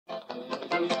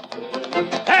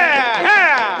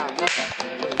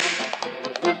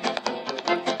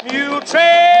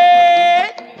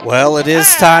Well, it is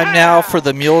time now for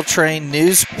the Muletrain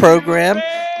news program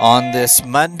on this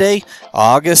Monday,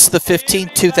 August the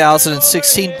 15th,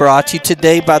 2016, brought to you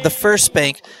today by the First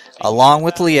Bank, along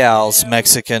with Leal's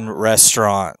Mexican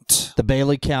Restaurant. The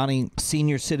Bailey County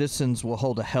Senior Citizens will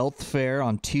hold a health fair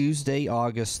on Tuesday,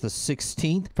 August the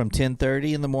 16th from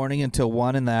 10:30 in the morning until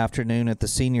 1 in the afternoon at the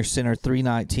Senior Center,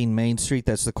 319 Main Street.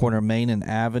 That's the corner of Main and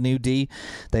Avenue D.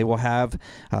 They will have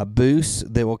booths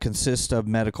that will consist of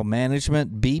medical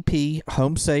management, BP,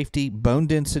 home safety, bone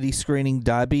density screening,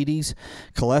 diabetes,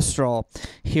 cholesterol,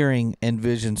 hearing, and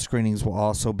vision screenings will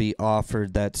also be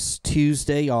offered. That's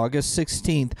Tuesday, August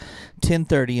 16th.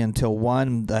 10:30 until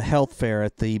 1, the health fair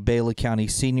at the Bailey County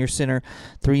Senior Center,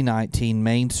 319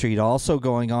 Main Street. Also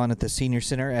going on at the Senior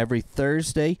Center every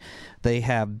Thursday, they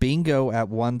have bingo at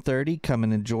 1:30. Come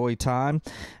and enjoy time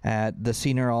at the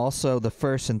Senior. Also, the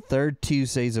first and third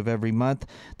Tuesdays of every month,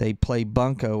 they play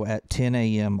bunco at 10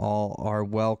 a.m. All are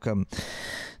welcome.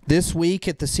 This week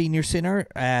at the Senior Center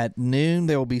at noon,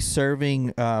 they will be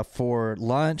serving for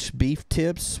lunch beef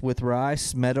tips with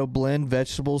rice, meadow blend,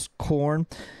 vegetables, corn,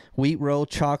 wheat roll,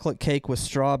 chocolate cake with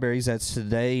strawberries. That's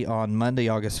today on Monday,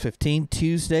 August 15th.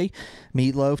 Tuesday,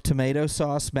 meatloaf, tomato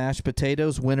sauce, mashed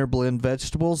potatoes, winter blend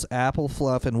vegetables, apple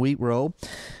fluff, and wheat roll.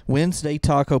 Wednesday,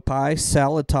 taco pie,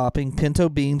 salad topping, pinto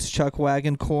beans, chuck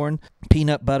wagon corn,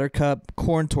 peanut butter cup,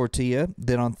 corn tortilla.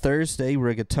 Then on Thursday,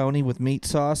 rigatoni with meat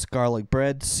sauce, garlic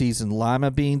bread, seasoned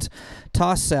lima beans,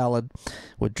 tossed salad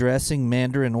with dressing,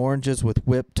 mandarin oranges with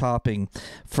whipped topping.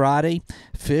 Friday,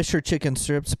 fish or chicken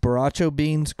strips, borracho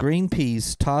beans, green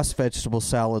peas, tossed vegetable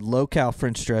salad, low-cal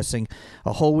French dressing,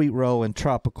 a whole wheat roll, and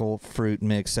tropical fruit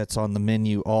mix. That's on the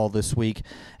menu all this week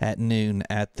at noon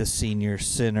at the Senior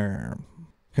Center.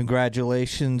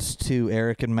 Congratulations to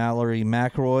Eric and Mallory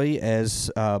McElroy, as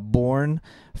born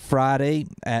Friday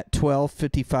at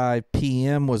 12:55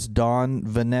 p.m. was Dawn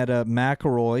Vanetta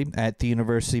McElroy at the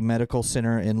University Medical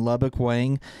Center in Lubbock,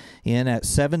 weighing in at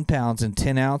 7 pounds and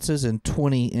 10 ounces and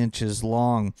 20 inches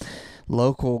long.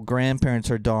 Local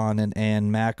grandparents are Dawn and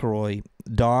Ann McElroy.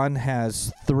 Dawn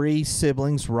has 3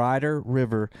 siblings, Ryder,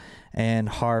 River, and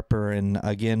Harper, and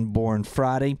again born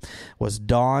Friday was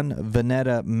Dawn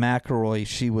Vanetta McElroy.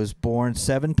 She was born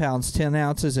 7 pounds 10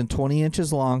 ounces and 20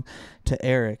 inches long to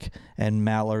Eric and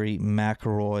Mallory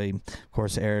McElroy. Of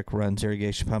course, Eric runs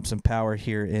Irrigation Pumps and Power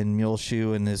here in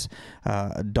Muleshoe, and his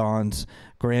Dawn's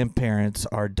grandparents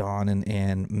are Dawn and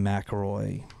Ann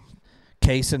McElroy.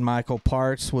 Case and Michael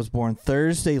Parks was born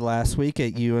Thursday last week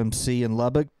at UMC in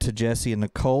Lubbock to Jesse and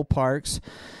Nicole Parks.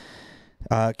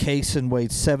 Kaysen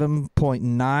weighed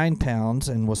 7.9 pounds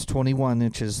and was 21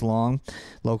 inches long.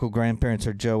 Local grandparents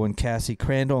are Joe and Cassie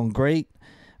Crandall, and great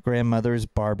grandmother is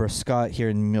Barbara Scott here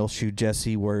in Muleshoe.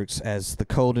 Jesse works as the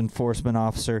code enforcement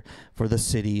officer for the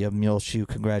city of Muleshoe.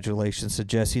 Congratulations to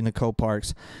Jesse and Nicole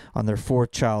Parks on their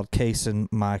 4th child, Kaysen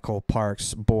Michael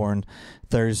Parks, born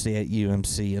Thursday at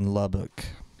UMC in Lubbock.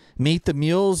 Meet the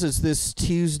Mules is this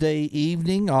Tuesday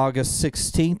evening, August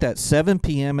 16th at 7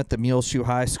 p.m. at the Muleshoe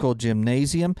High School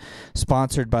Gymnasium,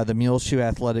 sponsored by the Muleshoe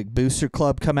Athletic Booster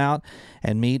Club. Come out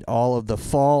and meet all of the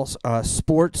fall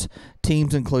sports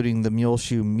teams, including the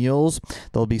Muleshoe Mules.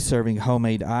 They'll be serving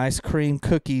homemade ice cream,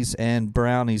 cookies, and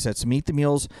brownies. That's Meet the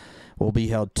Mules. Will be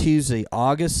held Tuesday,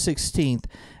 August 16th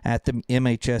at the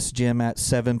MHS Gym at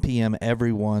 7 p.m.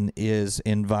 Everyone is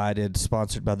invited.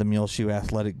 Sponsored by the Muleshoe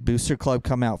Athletic Booster Club.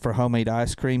 Come out for homemade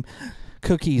ice cream,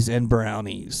 cookies, and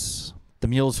brownies. The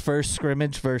Mules' first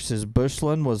scrimmage versus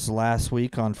Bushland was last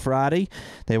week on Friday.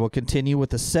 They will continue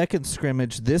with the second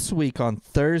scrimmage this week on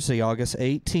Thursday, August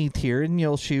 18th here in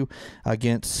Muleshoe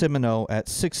against Seminole at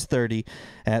 6:30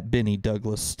 at Benny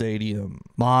Douglas Stadium.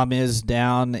 Mom is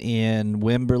down in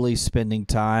Wimberley spending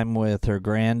time with her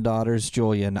granddaughters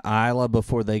Julia and Isla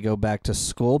before they go back to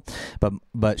school,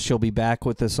 but she'll be back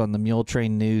with us on the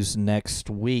Muletrain News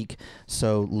next week,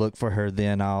 so look for her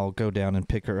then. I'll go down and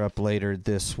pick her up later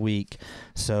this week.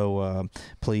 So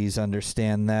please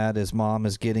understand that, as Mom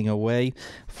is getting away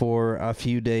for a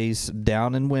few days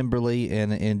down in Wimberley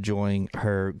and enjoying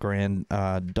her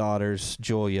granddaughters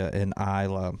Julia and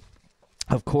Isla.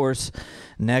 Of course,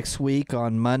 next week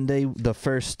on Monday, the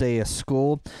first day of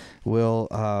school, will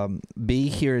be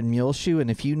here in Muleshoe. And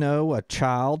if you know a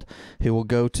child who will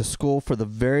go to school for the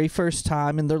very first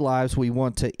time in their lives, we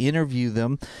want to interview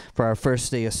them for our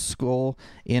first day of school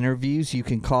interviews. You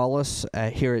can call us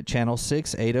here at Channel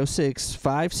 6,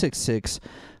 806-566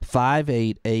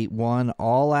 5881.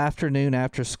 All afternoon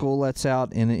after school lets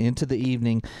out and into the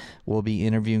evening, we'll be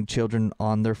interviewing children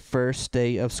on their first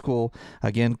day of school.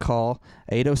 Again, call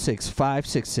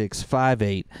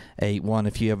 806-566-5881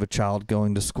 if you have a child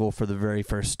going to school for the very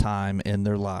first time in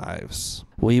their lives.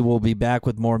 We will be back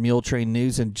with more Muletrain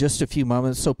news in just a few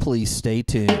moments, so please stay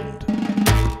tuned.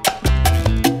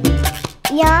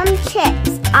 Yum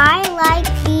chips. I like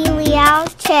the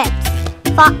Leal's chips.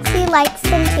 Foxy likes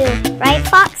them too. Right,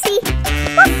 Foxy?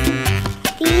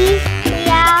 These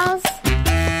Leal's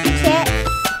chips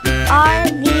are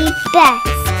the best.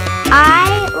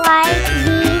 I like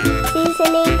the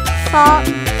seasoning, salt,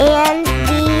 and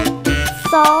the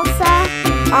salsa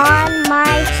on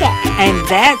my chips. And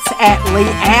that's at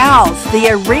Leal's, the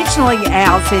original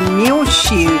Leal's in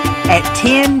Muleshoe at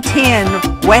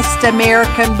 1010 West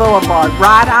American Boulevard.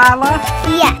 Right, Isla?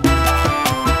 Yes.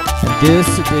 This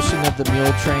edition of the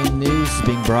Muletrain News is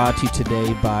being brought to you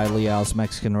today by Leal's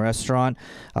Mexican Restaurant,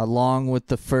 along with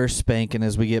the First Bank. And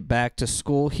as we get back to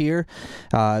school here,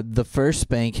 the First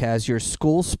Bank has your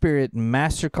School Spirit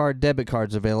MasterCard debit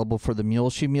cards available for the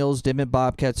Muleshoe Mules, Dimmitt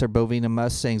Bobcats, or Bovina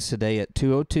Mustangs today at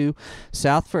 202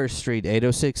 South First Street,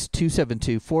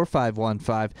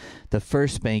 806-272-4515. The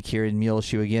First Bank here in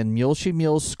Muleshoe. Again, Muleshoe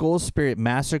Mules School Spirit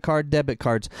MasterCard debit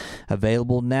cards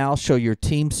available now. Show your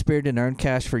team spirit and earn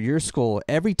cash for your school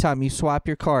every time you swap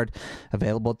your card.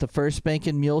 Available at the First Bank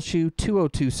in Muleshoe,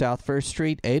 202 South First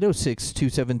Street,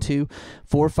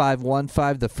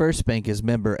 806-272-4515. The First Bank is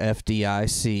member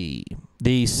FDIC.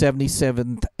 The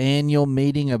 77th annual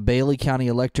meeting of Bailey County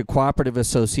Electric Cooperative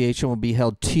Association will be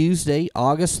held Tuesday,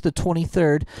 August the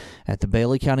 23rd at the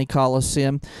Bailey County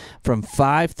Coliseum from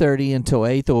 5:30 until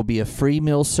 8. There will be a free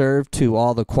meal served to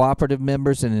all the cooperative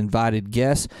members and invited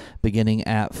guests beginning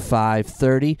at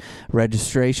 5:30.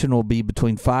 Registration will be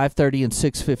between 5:30 and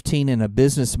 6:15, and a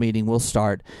business meeting will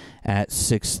start at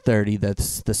 6:30.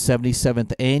 That's the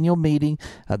 77th annual meeting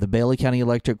of the Bailey County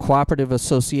Electric Cooperative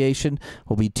Association.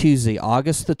 Will be Tuesday,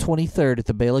 August the 23rd at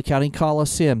the Bailey County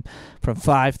Coliseum from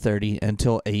 5:30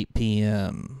 until 8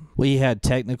 p.m. We had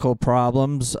technical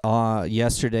problems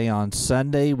yesterday on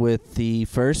Sunday with the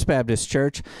First Baptist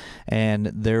Church and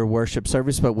their worship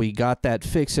service, but we got that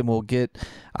fixed, and we'll get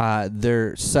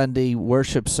their Sunday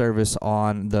worship service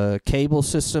on the cable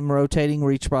system rotating,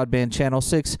 Reach Broadband Channel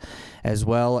 6, as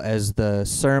well as the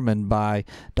sermon by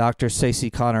Dr.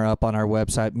 Stacey Connor up on our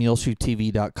website,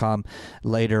 muleshoetv.com,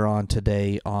 later on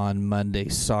today on Monday.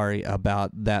 Sorry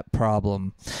about that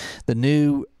problem. The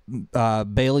new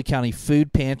Bailey County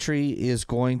Food Pantry is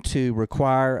going to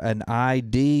require an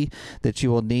ID that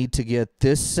you will need to get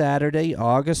this Saturday,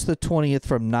 August the 20th,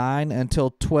 from 9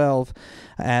 until 12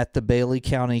 at the Bailey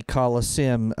County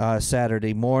Coliseum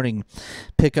Saturday morning.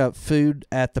 Pick up food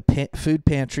at the food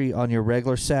pantry on your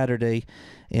regular Saturday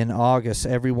in August.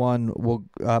 Everyone will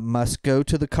must go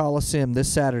to the Coliseum this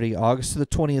Saturday, August the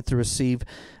 20th, to receive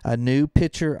a new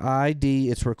picture ID.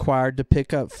 It's required to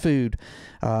pick up food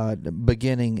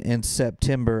beginning in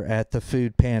September at the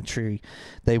food pantry.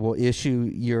 They will issue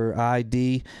your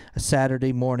ID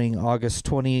Saturday morning, August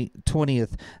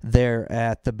 20th, there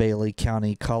at the Bailey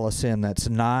County Coliseum. That's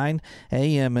 9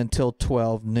 a.m. until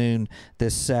 12 noon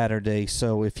this Saturday.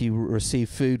 So if you receive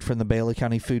food from the Bailey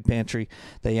County Food Pantry,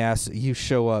 they ask that you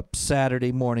show up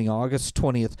Saturday morning, August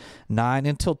 20th, 9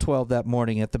 until 12 that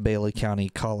morning at the Bailey County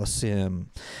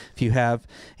Coliseum. If you have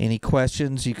any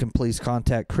questions, you can please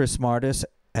contact Chris Martis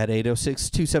at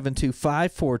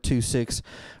 806-272-5426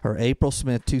 or April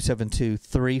Smith,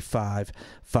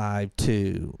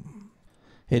 272-3552.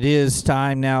 It is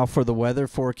time now for the weather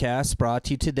forecast, brought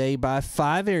to you today by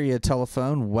 5 Area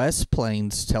Telephone, West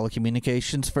Plains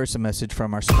Telecommunications. First, a message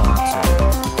from our sponsor.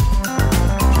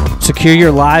 Secure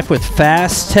your life with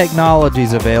fast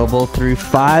technologies available through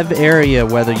 5 Area,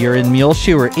 whether you're in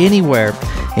Muleshoe or anywhere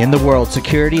in the world.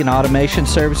 Security and automation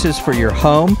services for your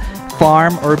home,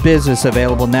 farm, or business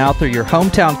available now through your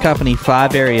hometown company,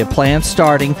 5 Area. Plans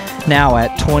starting now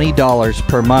at $20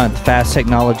 per month. Fast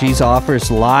Technologies offers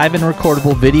live and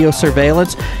recordable video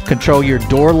surveillance. Control your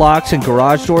door locks and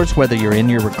garage doors, whether you're in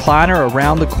your recliner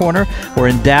around the corner or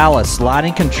in Dallas.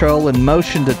 Lighting control and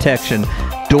motion detection.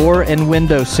 Door and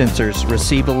window sensors.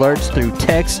 Receive alerts through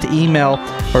text, email,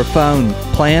 or phone.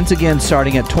 Plans again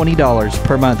starting at $20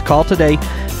 per month. Call today,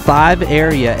 5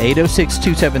 Area,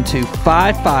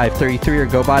 806-272-5533, or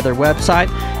go by their website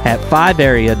at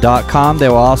 5area.com. They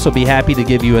will also be happy to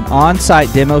give you an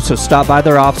on-site demo, so stop by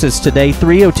their offices today,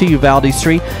 302 Uvalde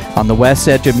Street on the west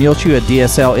edge of Muleshoe. A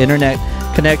DSL internet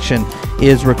connection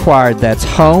is required. That's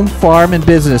home, farm, and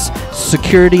business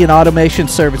security and automation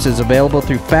services available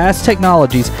through Fast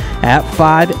Technologies at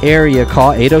 5 area.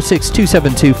 Call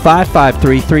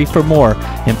 806-272-5533 for more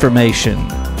information.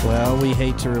 Well, we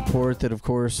hate to report that, of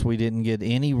course, we didn't get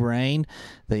any rain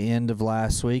the end of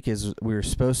last week, as we were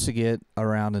supposed to get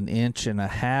around 1.5 inches,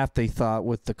 they thought,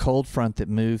 with the cold front that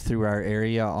moved through our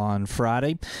area on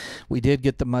Friday. We did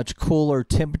get the much cooler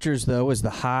temperatures, though, as the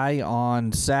high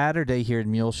on Saturday here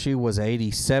in Muleshoe was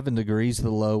 87 degrees.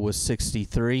 The low was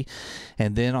 63.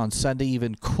 And then on Sunday,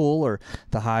 even cooler.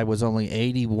 The high was only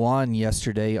 81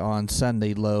 yesterday. On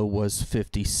Sunday, low was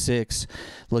 56.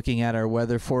 Looking at our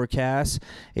weather forecast,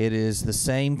 it is the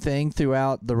same thing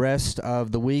throughout the rest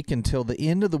of the week until the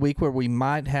end of the week, where we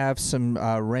might have some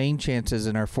rain chances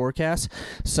in our forecast.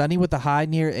 Sunny with a high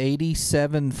near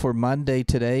 87 for Monday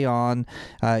today on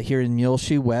here in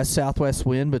Muleshoe. West-southwest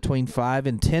wind between 5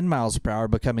 and 10 miles per hour,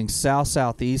 becoming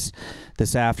south-southeast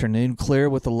this afternoon. Clear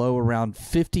with a low around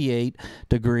 58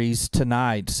 degrees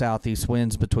tonight. Southeast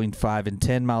winds between 5 and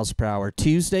 10 miles per hour.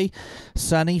 Tuesday,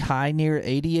 sunny, high near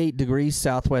 88 degrees.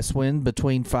 Southwest wind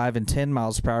between 5 and 10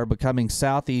 miles per hour, becoming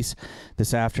southeast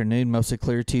this afternoon. Mostly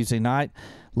clear Tuesday night.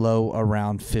 Low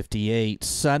around 58.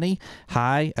 Sunny,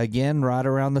 high again right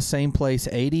around the same place,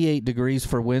 88 degrees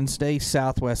for Wednesday.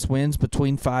 Southwest winds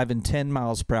between 5 and 10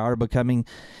 miles per hour, becoming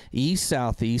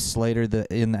east-southeast later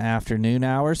in the afternoon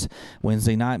hours.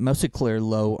 Wednesday night, mostly clear,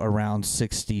 low around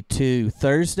 62.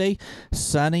 Thursday,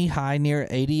 sunny, high near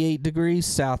 88 degrees.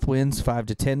 South winds 5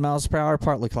 to 10 miles per hour,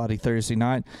 partly cloudy Thursday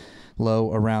night.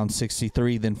 Low around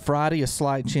 63. Then Friday, a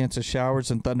slight chance of showers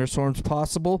and thunderstorms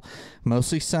possible.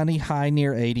 Mostly sunny, high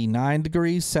near 89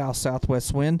 degrees.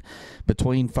 South-southwest wind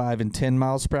between 5 and 10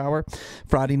 miles per hour.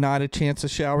 Friday night, a chance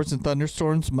of showers and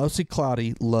thunderstorms. Mostly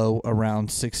cloudy, low around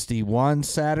 61.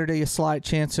 Saturday, a slight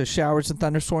chance of showers and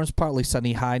thunderstorms. Partly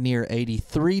sunny, high near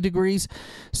 83 degrees.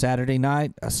 Saturday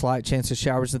night, a slight chance of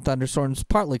showers and thunderstorms.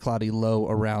 Partly cloudy, low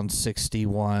around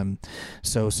 61.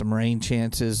 So some rain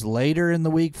chances later in the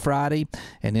week, Friday,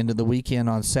 and into the weekend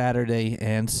on Saturday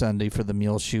and Sunday for the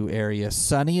Muleshoe area.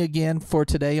 Sunny again for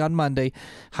today on Monday.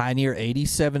 High near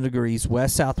 87 degrees.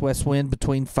 West-southwest wind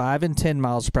between 5 and 10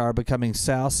 miles per hour, becoming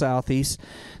south-southeast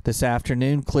this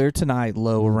afternoon. Clear tonight,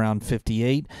 low around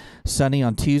 58. Sunny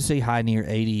on Tuesday, high near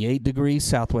 88 degrees.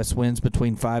 Southwest winds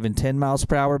between 5 and 10 miles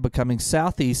per hour, becoming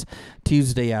southeast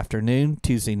Tuesday afternoon.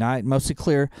 Tuesday night, mostly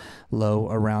clear, low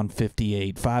around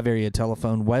 58. 5 area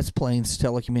telephone, West Plains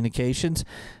Telecommunications,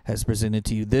 has presented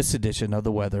to you this edition of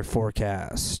the weather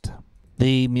forecast.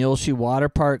 The Muleshoe Water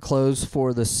Park closed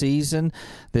for the season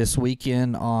this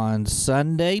weekend on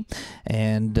Sunday,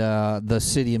 and the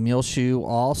city of Muleshoe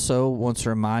also wants to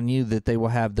remind you that they will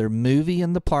have their movie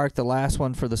in the park. The last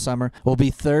one for the summer will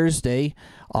be Thursday,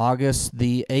 August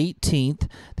the 18th.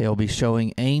 They'll be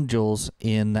showing Angels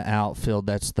in the Outfield.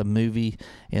 That's the movie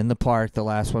in the park. The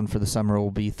last one for the summer will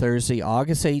be Thursday,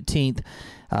 August 18th,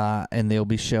 and they'll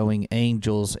be showing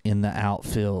Angels in the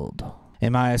Outfield.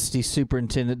 MISD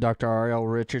Superintendent Dr. R.L.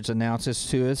 Richards announces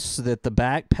to us that the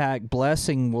Backpack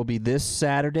Blessing will be this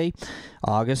Saturday,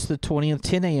 August the 20th,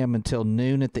 10 a.m. until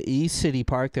noon at the East City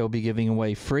Park. They'll be giving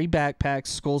away free backpacks,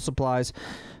 school supplies,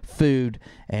 food,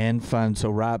 and fun.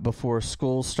 So right before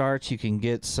school starts, you can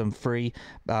get some free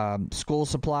school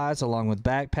supplies along with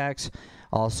backpacks.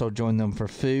 Also join them for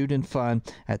food and fun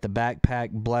at the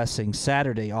Backpack Blessing,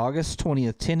 Saturday, August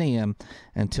 20th, 10 a.m.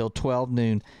 until 12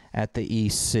 noon at the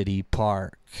East City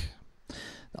Park.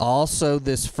 Also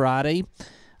this Friday,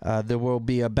 there will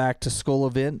be a back-to-school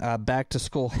event, a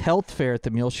back-to-school health fair at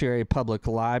the Muleshoe Area Public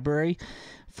Library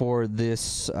for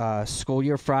this school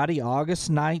year. Friday, August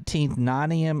 19th,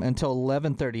 9 a.m. until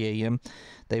 11:30 a.m.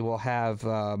 They will have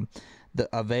the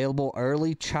available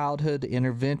early childhood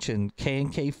intervention.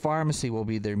 K&K Pharmacy will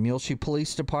be there. Muleshoe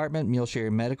Police Department, Muleshoe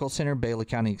Area Medical Center, Bailey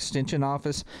County Extension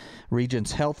Office,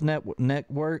 Regents Health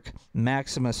Network,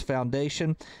 Maximus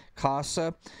Foundation,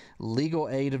 CASA, Legal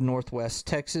Aid of Northwest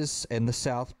Texas, and the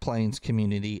South Plains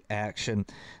Community Action.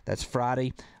 That's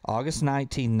Friday, August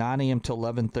 19, 9 a.m. to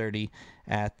 11:30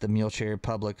 at the Muleshoe Area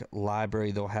Public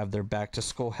Library. They'll have their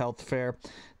back-to-school health fair,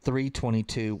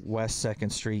 322 West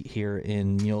 2nd Street here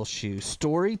in Muleshoe.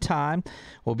 Story time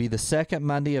will be the second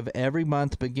Monday of every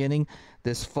month beginning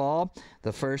this fall.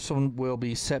 The first one will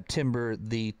be September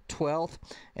the 12th,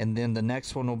 and then the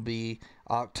next one will be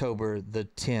October the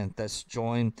 10th. That's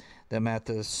join them at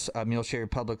the Muleshoe Area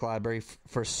Public Library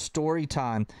for story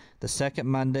time, the second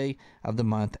Monday of the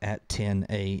month at 10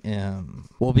 a.m.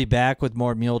 We'll be back with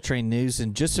more Muletrain news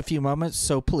in just a few moments,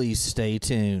 so please stay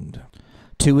tuned.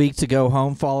 2 weeks to go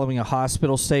home following a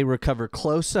hospital stay. Recover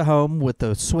close to home with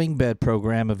the swing bed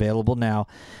program available now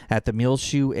at the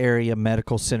Muleshoe Area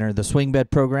Medical Center. The swing bed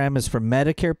program is for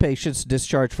Medicare patients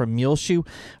discharged from Muleshoe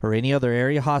or any other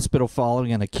area hospital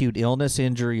following an acute illness,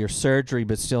 injury, or surgery,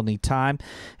 but still need time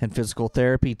and physical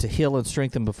therapy to heal and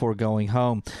strengthen before going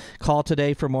home. Call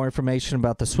today for more information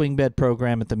about the swing bed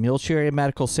program at the Muleshoe Area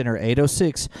Medical Center,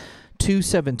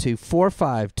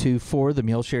 806-272-4524. The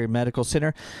Muleshoe Area Medical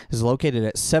Center is located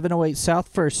at 708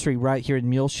 South 1st Street right here in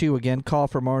Muleshoe. Again, call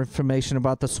for more information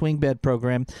about the swing bed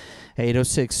program,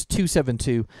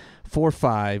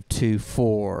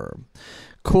 806-272-4524.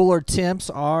 Cooler temps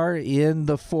are in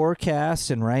the forecast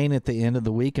and rain at the end of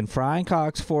the week in Frying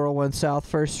Cox, 401 South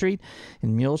 1st Street,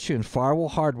 in Muleshoe and Farwell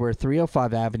Hardware,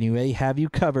 305 Avenue A, have you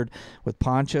covered with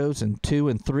ponchos and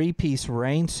 2- and 3-piece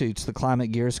rain suits. The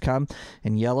Climate Gears come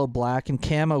in yellow, black, and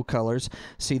camo colors.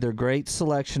 See their great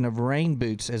selection of rain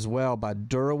boots as well by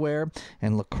Duraware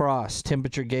and Lacrosse.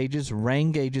 Temperature gauges,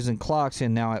 rain gauges, and clocks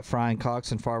in now at Frying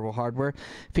Cox and Farwell Hardware,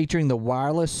 featuring the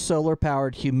wireless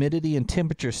solar-powered humidity and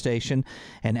temperature station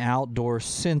and outdoor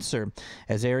sensor.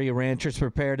 As area ranchers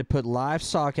prepare to put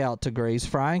livestock out to graze,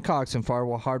 Frying Cox and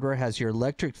Farwell Hardware has your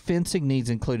electric fencing needs,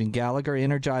 including Gallagher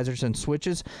energizers and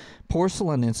switches,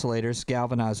 porcelain insulators,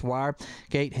 galvanized wire,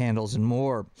 gate handles, and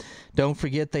more. Don't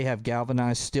forget they have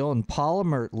galvanized steel and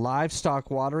polymer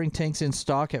livestock watering tanks in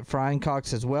stock at Frying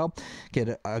Cox as well.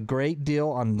 Get a great deal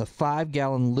on the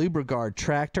 5-gallon Lubriguard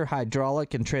tractor,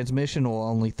 hydraulic, and transmission oil,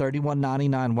 only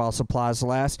 $31.99 while supplies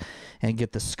last. And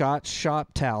get the Scotch Shop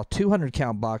Towel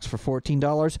 200-count box for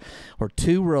 $14 or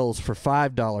 2 rolls for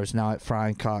 $5 now at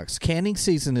Frying Cox. Canning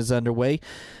season is underway.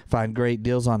 Find great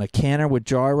deals on a canner with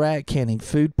jar rack, canning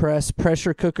food press,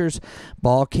 pressure cookers,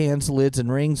 ball cans, lids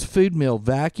and rings, food mill,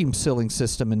 vacuum sealing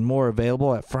system, and more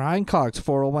available at Frying Cox,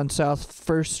 401 South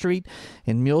 1st Street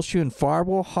in Muleshoe, and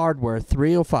Farwell Hardware,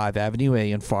 305 Avenue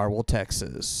A in Farwell,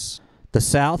 Texas. The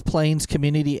South Plains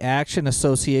Community Action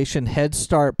Association Head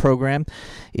Start program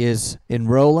is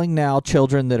enrolling now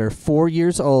children that are 4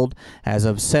 years old as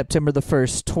of September the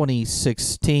 1st,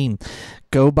 2016.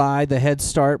 Go by the Head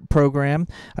Start program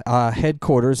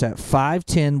headquarters at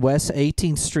 510 West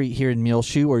 18th Street here in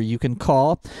Muleshoe, or you can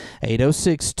call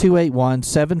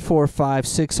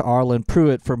 806-281-7456 Arlen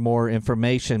Pruitt for more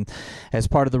information. As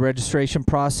part of the registration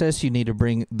process, you need to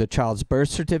bring the child's birth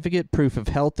certificate, proof of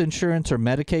health insurance or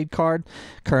Medicaid card,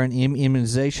 current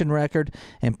immunization record,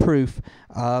 and proof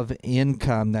of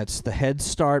income. That's the Head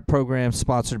Start program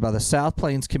sponsored by the South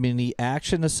Plains Community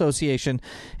Action Association.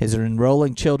 Is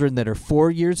enrolling children that are 4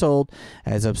 years old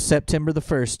as of September the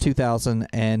 1st,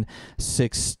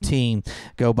 2016.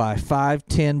 Go by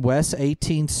 510 West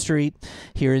 18th Street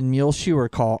here in Muleshoe, or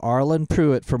call Arlen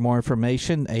Pruitt for more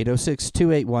information,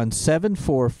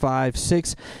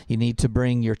 806-281-7456. You need to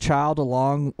bring your child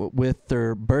along with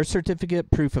their birth certificate,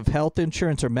 proof of health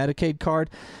insurance or Medicaid card,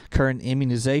 current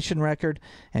immunization record,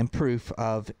 and proof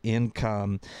of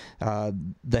income.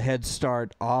 The Head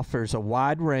Start offers a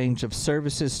wide range of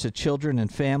services to children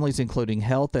and families, including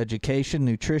health, education,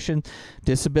 nutrition,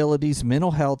 disabilities,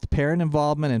 mental health, parent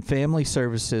involvement, and family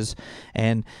services,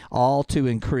 and all to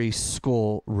increase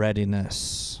school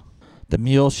readiness. The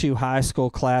Muleshoe High School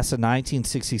class of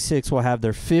 1966 will have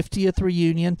their 50th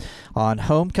reunion on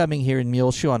homecoming here in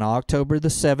Muleshoe on October the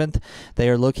 7th. They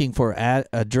are looking for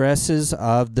addresses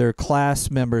of their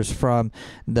class members from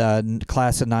the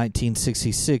class of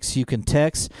 1966. You can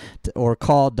text or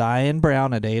call Diane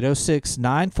Brown at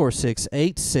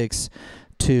 806-946-8628.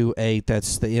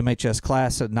 That's the MHS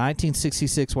class of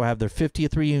 1966 will have their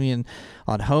 50th reunion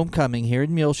on homecoming here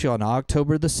in Muleshoe on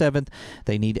October the 7th.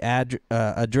 They need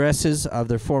addresses of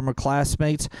their former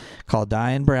classmates. Call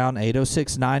Diane Brown,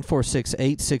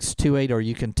 806-946-8628, or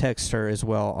you can text her as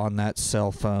well on that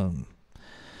cell phone.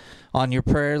 On your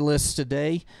prayer list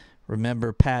today,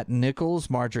 remember Pat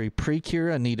Nichols, Marjorie Precure,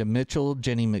 Anita Mitchell,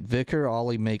 Jenny McVicker,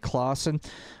 Ollie Mae Clausen,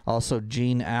 also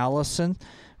Jean Allison,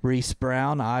 Reese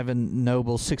Brown. Ivan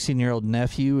Noble's 16-year-old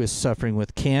nephew is suffering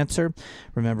with cancer.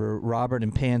 Remember Robert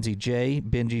and Pansy J,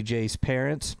 Benji J's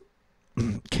parents,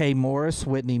 Kay Morris,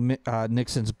 Whitney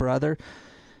Nixon's brother.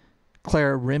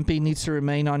 Clara Rimpey needs to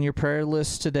remain on your prayer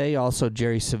list today. Also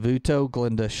Jerry Savuto,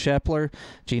 Glenda Shepler,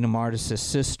 Gina Martis'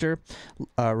 sister.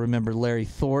 Remember Larry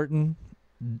Thornton,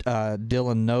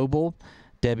 Dylan Noble,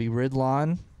 Debbie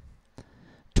Ridlon.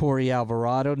 Tori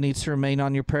Alvarado needs to remain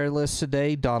on your prayer list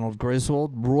today. Donald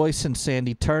Griswold, Royce and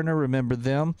Sandy Turner, remember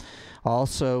them.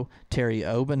 Also, Terry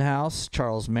Obenhouse,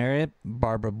 Charles Marriott,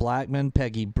 Barbara Blackman,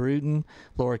 Peggy Bruton,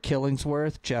 Laura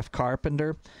Killingsworth, Jeff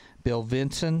Carpenter, Bill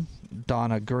Vinson,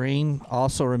 Donna Green.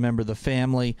 Also remember the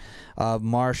family of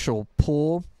Marshall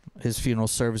Poole His funeral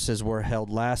services were held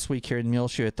last week here in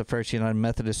Muleshoe at the First United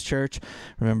Methodist Church.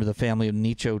 Remember the family of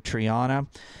Nicho Triana,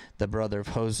 the brother of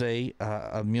Jose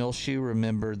of Muleshoe.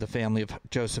 Remember the family of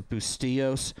Joseph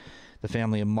Bustillos. The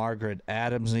family of Margaret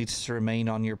Adams needs to remain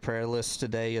on your prayer list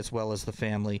today, as well as the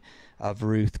family of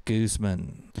Ruth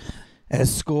Guzman.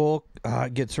 As school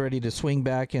gets ready to swing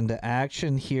back into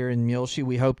action here in Muleshoe,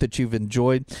 we hope that you've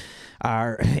enjoyed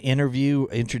our interview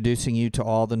introducing you to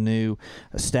all the new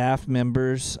staff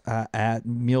members at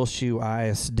Muleshoe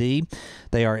ISD.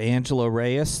 They are Angela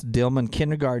Reyes, Dillman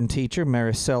kindergarten teacher,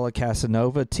 Maricela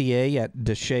Casanova, TA at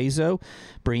DeShazo,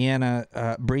 Brianne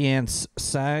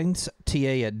Sainz,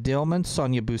 TA at Dillman,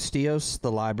 Sonia Bustillos, the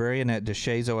librarian at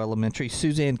DeShazo Elementary,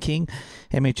 Suzanne King,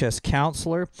 MHS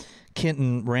counselor,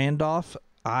 Kenton Randolph,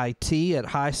 IT at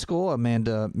high school,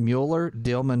 Amanda Mueller,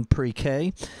 Dillman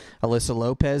Pre-K, Alyssa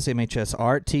Lopez, MHS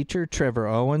art teacher, Trevor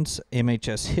Owens,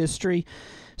 MHS history,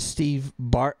 Steve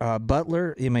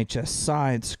Butler, MHS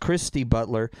science, Christy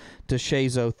Butler,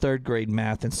 DeShazo third grade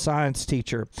math and science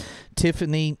teacher,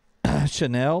 Tiffany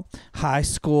Chanel, high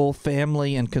school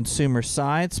family and consumer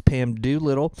science, Pam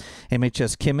Doolittle,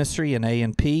 MHS chemistry and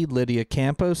A&P, Lydia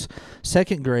Campos,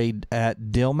 second grade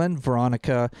at Dillman,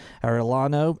 Veronica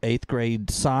Arellano, eighth grade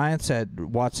science at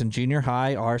Watson Junior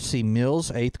High, R.C.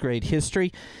 Mills, eighth grade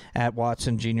history at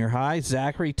Watson Junior High,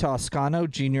 Zachary Toscano,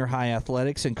 junior high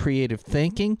athletics and creative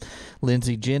thinking,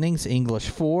 Lindsay Jennings, English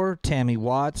 4, Tammy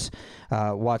Watts,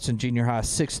 Watson Junior High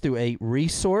 6 through 8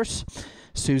 resource,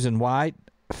 Susan White,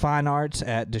 Fine Arts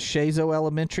at DeShazo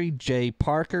Elementary, Jay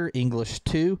Parker, English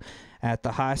 2 at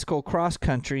the high school, cross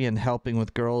country and helping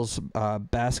with girls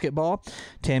basketball,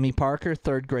 Tammy Parker,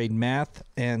 third grade math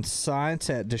and science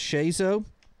at DeShazo,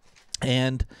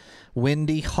 and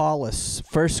Wendy Hollis,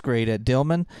 first grade at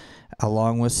Dillman,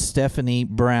 along with Stephanie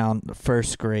Brown,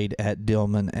 first grade at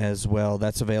Dillman as well.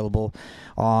 That's available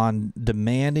on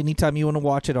demand anytime you want to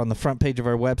watch it on the front page of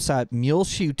our website,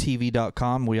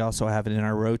 muleshoetv.com. We also have it in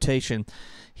our rotation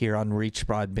here on Reach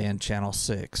Broadband Channel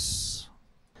 6.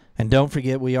 And don't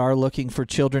forget, we are looking for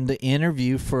children to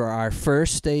interview for our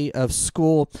first day of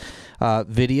school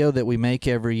video that we make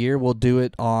every year. We'll do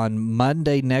it on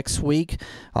Monday next week,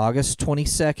 August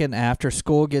 22nd, after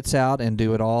school gets out, and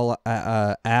do it all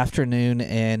afternoon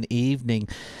and evening.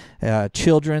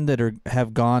 Children that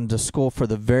have gone to school for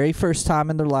the very first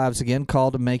time in their lives, again, call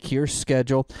to make your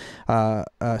schedule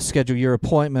your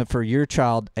appointment for your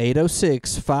child,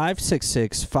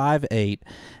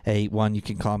 806-566-5881. You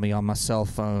can call me on my cell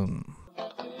phone.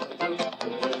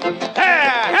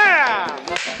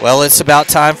 Well, it's about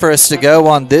time for us to go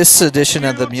on this edition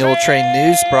of the Muletrain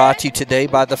News, brought to you today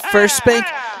by the First Bank,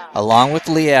 along with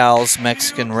Leal's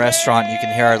Mexican Restaurant. You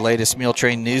can hear our latest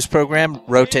Muletrain News program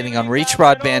rotating on Reach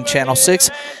Broadband Channel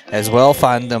 6. As well,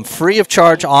 find them free of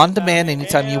charge on demand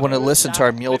anytime you want to listen to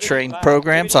our Muletrain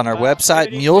programs on our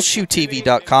website,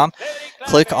 muleshoetv.com.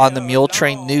 Click on the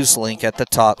Muletrain News link at the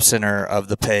top center of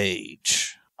the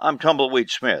page. I'm Tumbleweed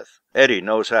Smith. Eddie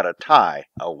knows how to tie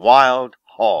a wild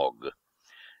hog.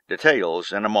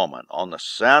 Details in a moment on the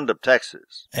Sound of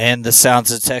Texas. And the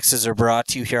Sounds of Texas are brought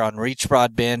to you here on Reach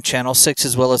Broadband Channel 6,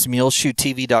 as well as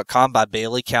MuleshoeTV.com by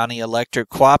Bailey County Electric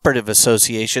Cooperative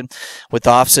Association, with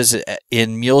offices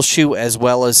in Muleshoe as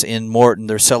well as in Morton.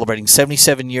 They're celebrating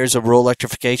 77 years of rural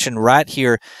electrification right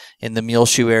here in the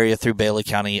Muleshoe area through Bailey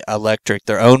County Electric.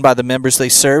 They're owned by the members they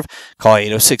serve. Call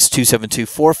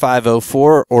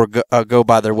 806-272-4504 or go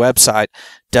by their website,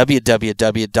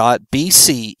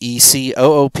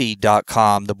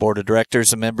 www.bcecoop.com. The board of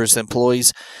directors, the members,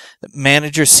 employees,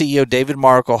 manager, CEO David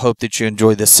Markle hope that you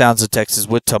enjoy the Sounds of Texas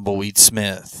with Tumbleweed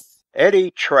Smith. Eddie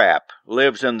Trapp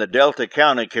lives in the Delta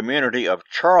County community of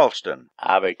Charleston.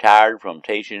 I retired from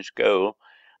teaching school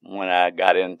when I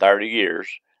got in 30 years,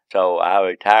 so I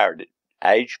retired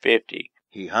at age 50.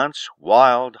 He hunts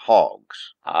wild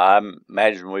hogs. I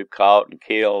imagine we've caught and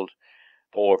killed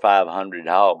 400 or 500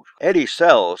 hogs. Eddie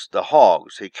sells the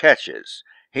hogs he catches.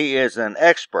 He is an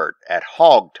expert at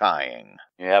hog tying.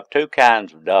 You have two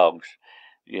kinds of dogs.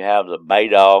 You have the bay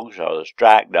dogs or the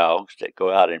strike dogs that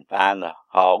go out and find the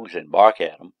hogs and bark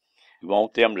at them. You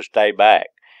want them to stay back.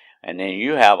 And then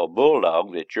you have a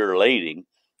bulldog that you're leading,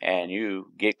 and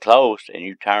you get close and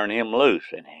you turn him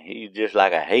loose. And he's just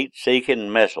like a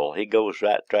heat-seeking missile. He goes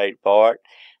right straight for it,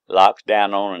 locks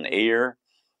down on an ear,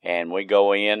 and we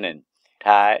go in and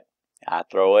tie it. I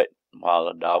throw it while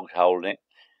the dog's holding it.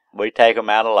 We take them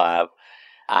out alive.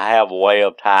 I have a way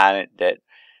of tying it that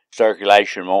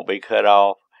circulation won't be cut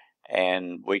off,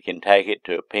 and we can take it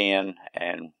to a pen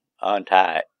and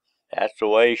untie it. That's the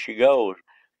way she goes.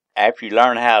 After you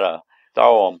learn how to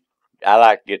throw them, I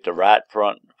like to get the right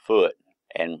front foot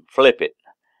and flip it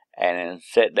and then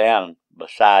sit down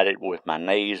beside it with my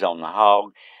knees on the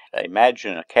hog.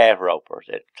 Imagine a calf roper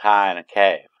that's tying a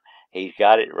calf. He's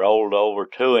got it rolled over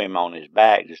to him on his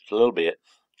back just a little bit,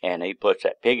 and he puts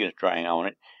that pigging string on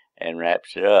it and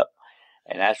wraps it up.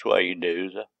 And that's where you do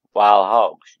the wild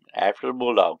hogs. After the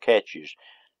bulldog catches,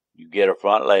 you get a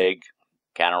front leg,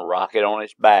 kind of rock it on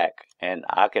its back, and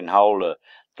I can hold a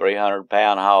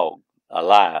 300-pound hog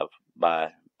alive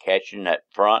by catching that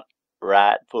front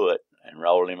right foot and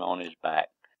roll him on his back.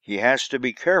 He has to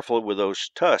be careful with those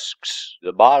tusks.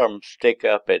 The bottoms stick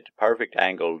up at the perfect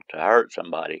angle to hurt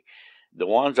somebody. The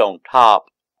ones on top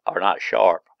are not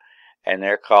sharp, and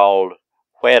they're called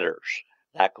whetters,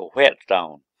 like a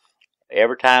whetstone.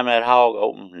 Every time that hog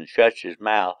opens and shuts his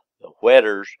mouth, the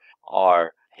whetters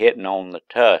are hitting on the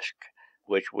tusk,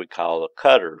 which we call the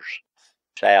cutters.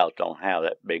 Sows don't have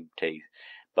that big teeth.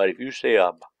 But if you see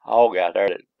a hog out there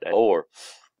that's poor,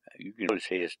 you can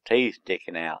see his teeth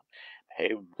sticking out.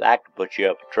 He would like to put you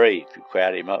up a tree if you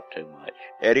crowd him up too much.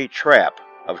 Eddie Trapp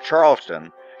of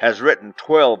Charleston has written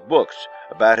 12 books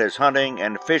about his hunting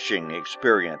and fishing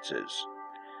experiences.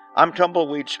 I'm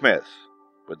Tumbleweed Smith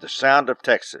with the Sound of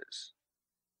Texas.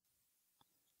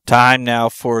 Time now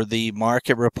for the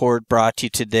market report, brought to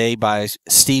you today by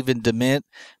Stephen DeMint,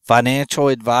 financial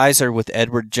advisor with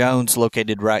Edward Jones,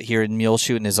 located right here in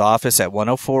Muleshoe in his office at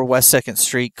 104 West 2nd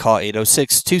Street. Call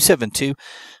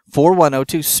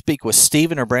 806-272-4102. Speak with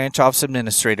Stephen or branch office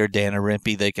administrator Dana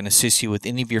Rimpey. They can assist you with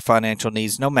any of your financial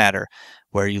needs, no matter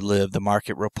where you live. The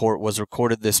market report was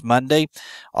recorded this Monday,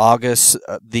 August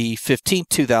the 15th,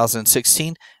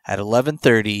 2016 at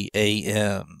 11:30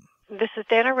 a.m. This is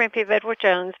Dana Rimpey of Edward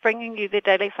Jones bringing you the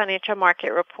daily financial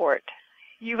market report.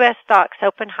 U.S. stocks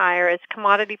open higher as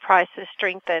commodity prices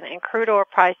strengthen and crude oil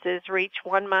prices reach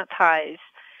one-month highs.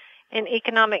 In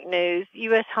economic news,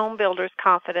 U.S. home builders'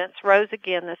 confidence rose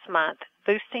again this month,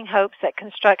 boosting hopes that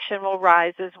construction will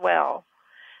rise as well.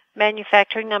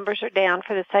 Manufacturing numbers are down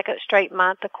for the second straight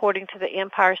month according to the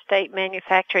Empire State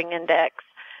Manufacturing Index,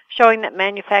 showing that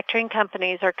manufacturing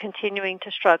companies are continuing to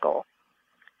struggle.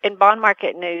 In bond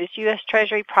market news, U.S.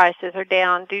 Treasury prices are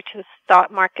down due to stock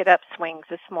market upswings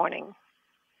this morning.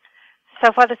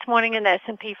 So far this morning in the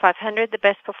S&P 500, the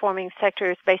best performing sector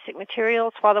is basic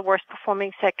materials, while the worst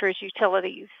performing sector is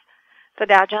utilities. The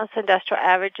Dow Jones Industrial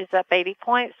Average is up 80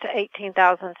 points to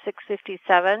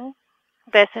 18,657.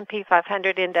 The S&P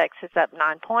 500 index is up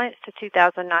 9 points to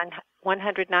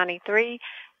 2,193,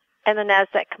 and the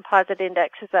NASDAQ Composite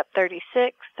Index is up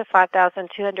 36 to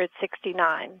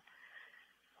 5,269.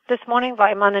 This morning,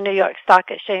 volume on the New York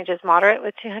Stock Exchange is moderate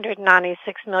with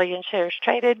 296 million shares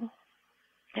traded.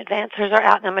 Advancers are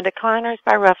outnumbering decliners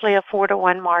by roughly a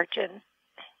 4-to-1 margin.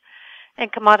 In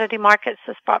commodity markets,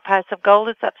 the spot price of gold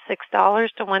is up $6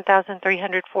 to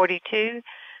 $1,342.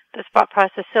 The spot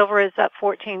price of silver is up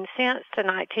 14 cents to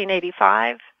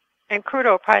 $19.85. And crude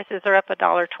oil prices are up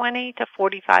 $1.20 to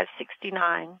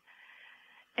 $45.69.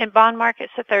 In bond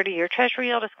markets, the 30-year Treasury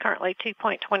yield is currently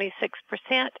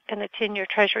 2.26%, and the 10-year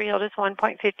Treasury yield is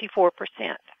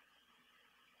 1.54%.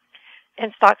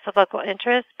 In stocks of local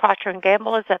interest, Procter &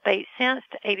 Gamble is up 8 cents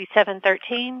to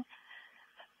 $87.13.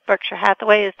 Berkshire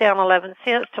Hathaway is down 11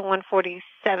 cents to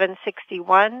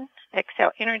 $147.61.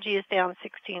 Xcel Energy is down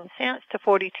 16 cents to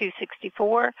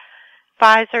 $42.64.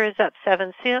 Pfizer is up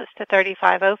 7 cents to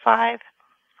 $35.05.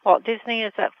 Walt Disney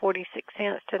is up 46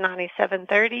 cents to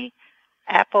 $97.30.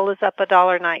 Apple is up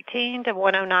 $1.19 to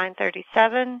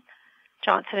 $109.37.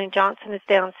 Johnson & Johnson is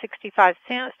down 65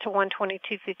 cents to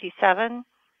 $122.57.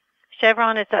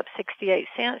 Chevron is up 68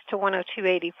 cents to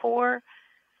 $102.84.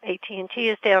 AT&T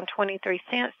is down 23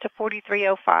 cents to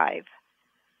 $43.05.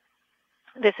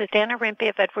 This is Dana Rimpey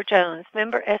of Edward Jones,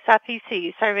 member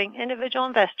SIPC, serving individual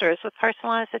investors with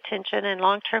personalized attention and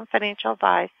long-term financial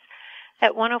advice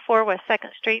at 104 West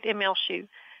 2nd Street in Muleshoe.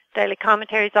 Daily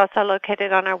commentary is also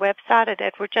located on our website at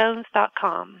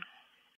edwardjones.com.